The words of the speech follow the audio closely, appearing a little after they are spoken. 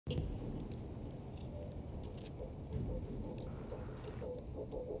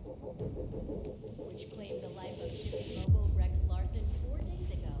which claimed the life of shipping mogul Rex Larson 4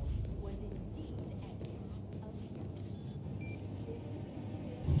 days ago, was indeed an act of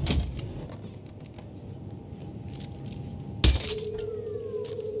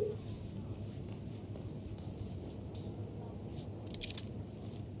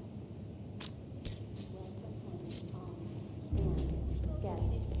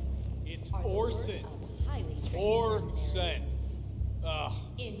It's Orson. Orson. Ugh.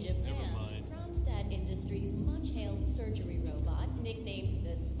 In Japan, Kronstadt Industries' much-hailed surgery robot, nicknamed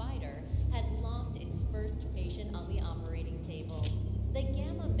the Spider, has lost its first patient on the operating table. The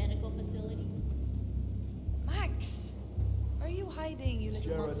Gamma Medical Facility. Max! Are you hiding, you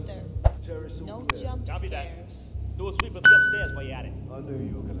little monster? No jump Copy that. scares. Do a sweep of the upstairs while you're at it. I knew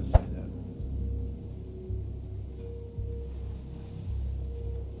you were gonna say that.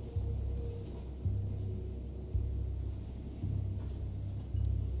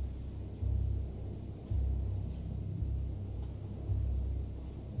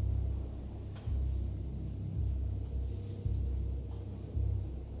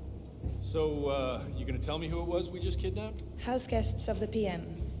 So, you gonna tell me who it was we just kidnapped? House guests of the PM.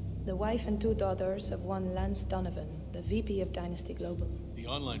 The wife and 2 daughters of one Lance Donovan, the VP of Dynasty Global. The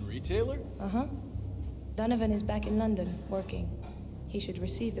online retailer? Uh-huh. Donovan is back in London, working. He should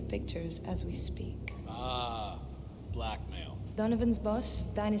receive the pictures as we speak. Ah, blackmail. Donovan's boss,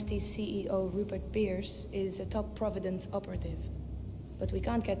 Dynasty's CEO Rupert Pierce, is a top Providence operative. But we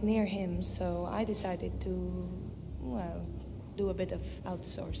can't get near him, so I decided to, well, do a bit of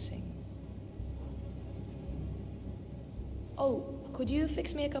outsourcing. Oh, could you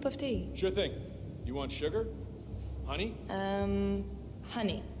fix me a cup of tea? Sure thing. You want sugar? Honey?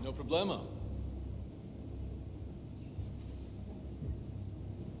 Honey. No problemo.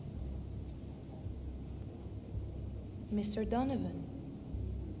 Mr. Donovan.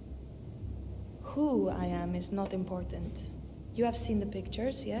 Who I am is not important. You have seen the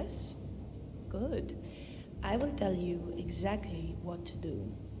pictures, yes? Good. I will tell you exactly what to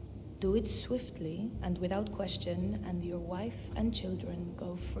do. Do it swiftly and without question, and your wife and children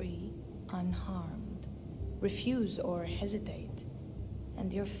go free, unharmed. Refuse or hesitate,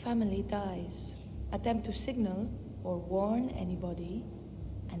 and your family dies. Attempt to signal or warn anybody,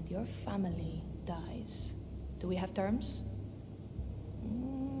 and your family dies. Do we have terms?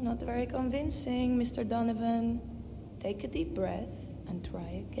 Not very convincing, Mr. Donovan. Take a deep breath and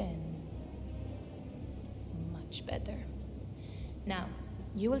try again. Much better. Now,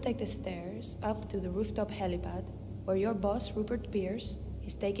 you will take the stairs up to the rooftop helipad, where your boss, Rupert Pierce,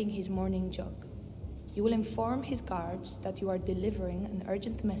 is taking his morning jog. You will inform his guards that you are delivering an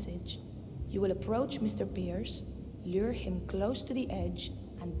urgent message. You will approach Mr. Pierce, lure him close to the edge,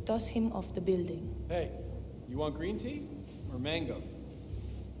 and toss him off the building. Hey, you want green tea or mango?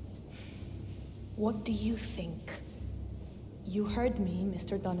 What do you think? You heard me,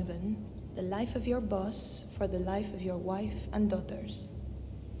 Mr. Donovan. The life of your boss for the life of your wife and daughters.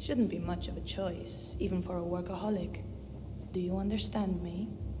 Shouldn't be much of a choice, even for a workaholic. Do you understand me?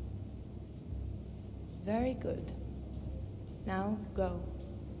 Very good. Now, go.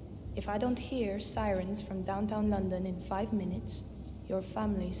 If I don't hear sirens from downtown London in 5 minutes, your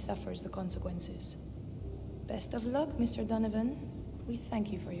family suffers the consequences. Best of luck, Mr. Donovan. We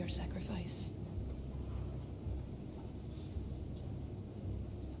thank you for your sacrifice.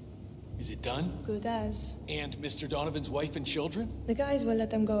 Is it done? Good as. And Mr. Donovan's wife and children? The guys will let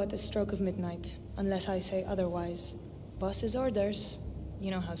them go at the stroke of midnight, unless I say otherwise. Boss's orders.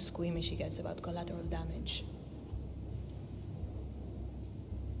 You know how squeamish he gets about collateral damage.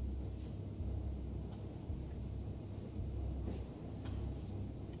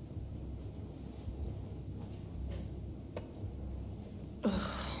 Ugh,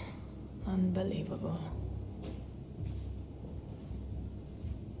 unbelievable.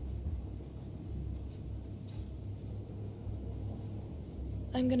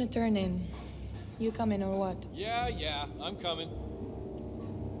 I'm gonna turn in. You coming or what? Yeah, I'm coming.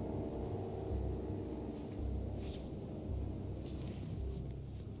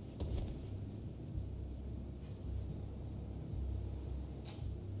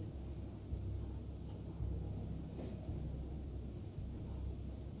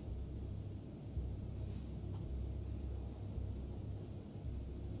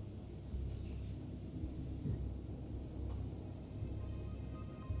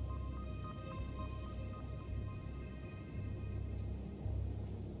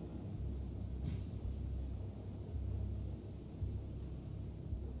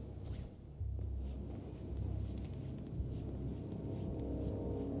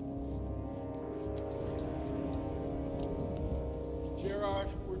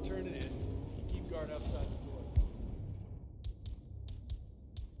 We're turning in. You keep guard outside the door.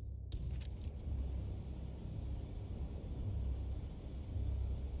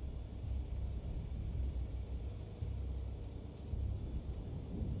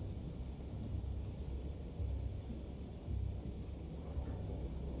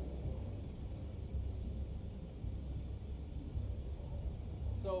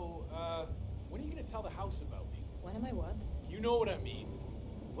 So, when are you gonna tell the house about me? When am I what? You know what I mean.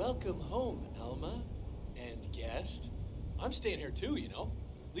 Welcome home, Alma. And guest. I'm staying here too, you know.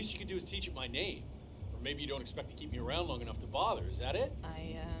 Least you can do is teach it my name. Or maybe you don't expect to keep me around long enough to bother, is that it?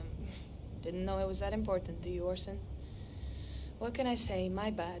 I, didn't know it was that important to you, Orson. What can I say?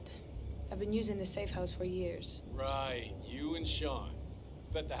 My bad. I've been using the safe house for years. Right, you and Sean.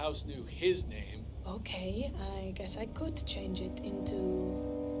 Bet the house knew his name. Okay, I guess I could change it into...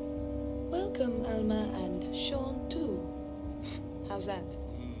 Welcome, Alma, and Sean, too. How's that?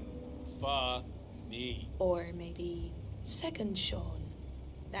 Funny. Or maybe Second Sean.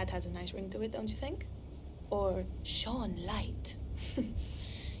 That has a nice ring to it, don't you think? Or Sean Light.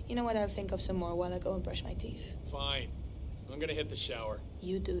 You know what, I'll think of some more while I go and brush my teeth. Fine. I'm gonna hit the shower.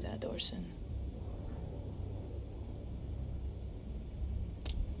 You do that, Orson.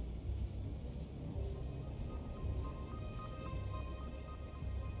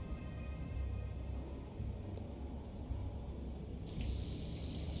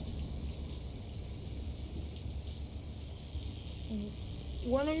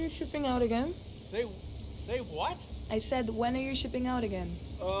 When are you shipping out again? Say what? I said, when are you shipping out again?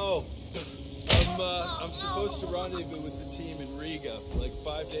 Oh, I'm supposed to rendezvous with the team in Riga, like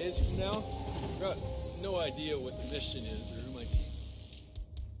 5 days from now. Got no idea what the mission is or who my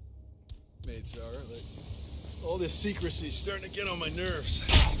teammates are. Like, all this secrecy's starting to get on my nerves.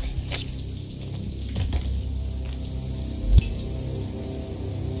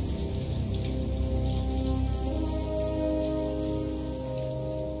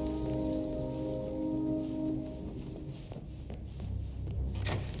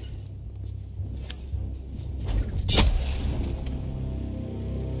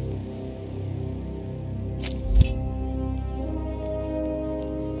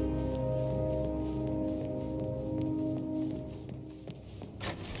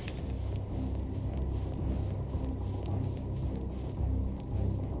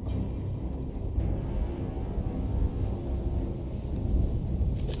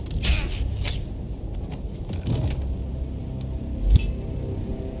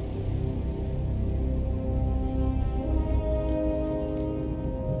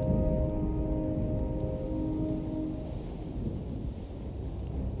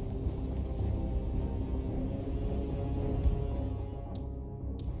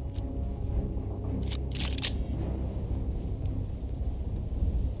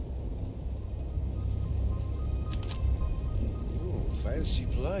 Fancy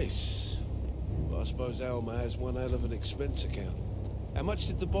place. Well, I suppose Alma has one hell of an expense account. How much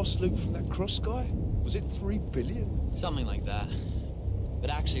did the boss loot from that cross guy? Was it 3 billion? Something like that. But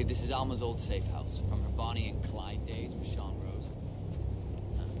actually, this is Alma's old safe house, from her Bonnie and Clyde days with Sean Rose.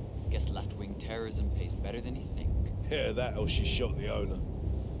 Guess left-wing terrorism pays better than you think. Yeah, that or she shot the owner.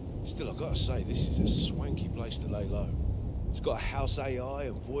 Still, I gotta say, this is a swanky place to lay low. It's got a house AI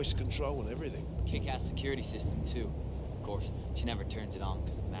and voice control and everything. Kick-ass security system, too. Of course, she never turns it on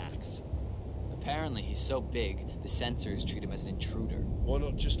because of Max. Apparently, he's so big, the sensors treat him as an intruder. Why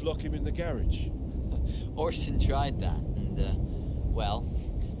not just lock him in the garage? Orson tried that, and, well,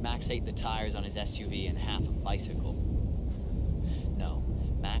 Max ate the tires on his SUV and half a bicycle. No,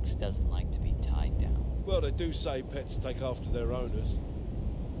 Max doesn't like to be tied down. Well, they do say pets take after their owners.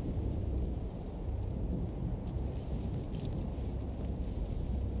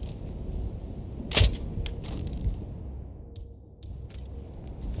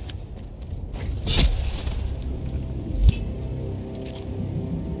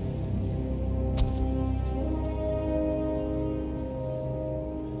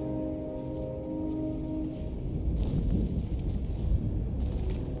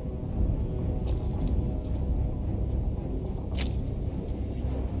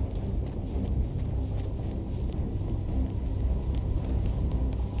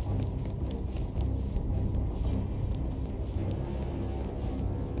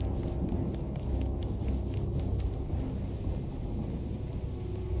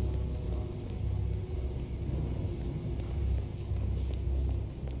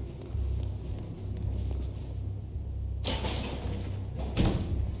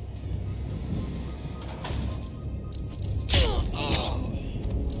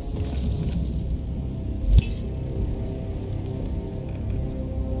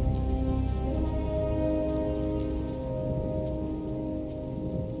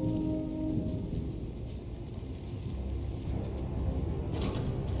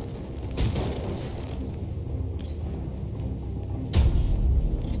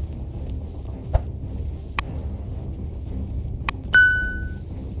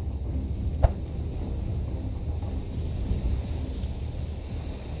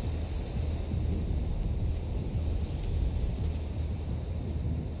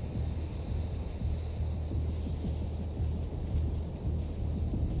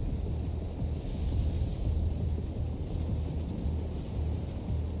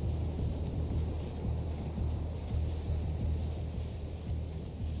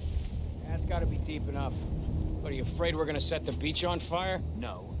 gotta be deep enough. What, are you afraid we're gonna set the beach on fire?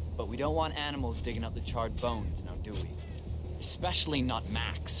 No, but we don't want animals digging up the charred bones, now do we? Especially not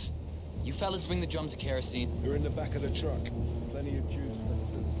Max. You fellas bring the drums of kerosene. You're in the back of the truck. Plenty of juice.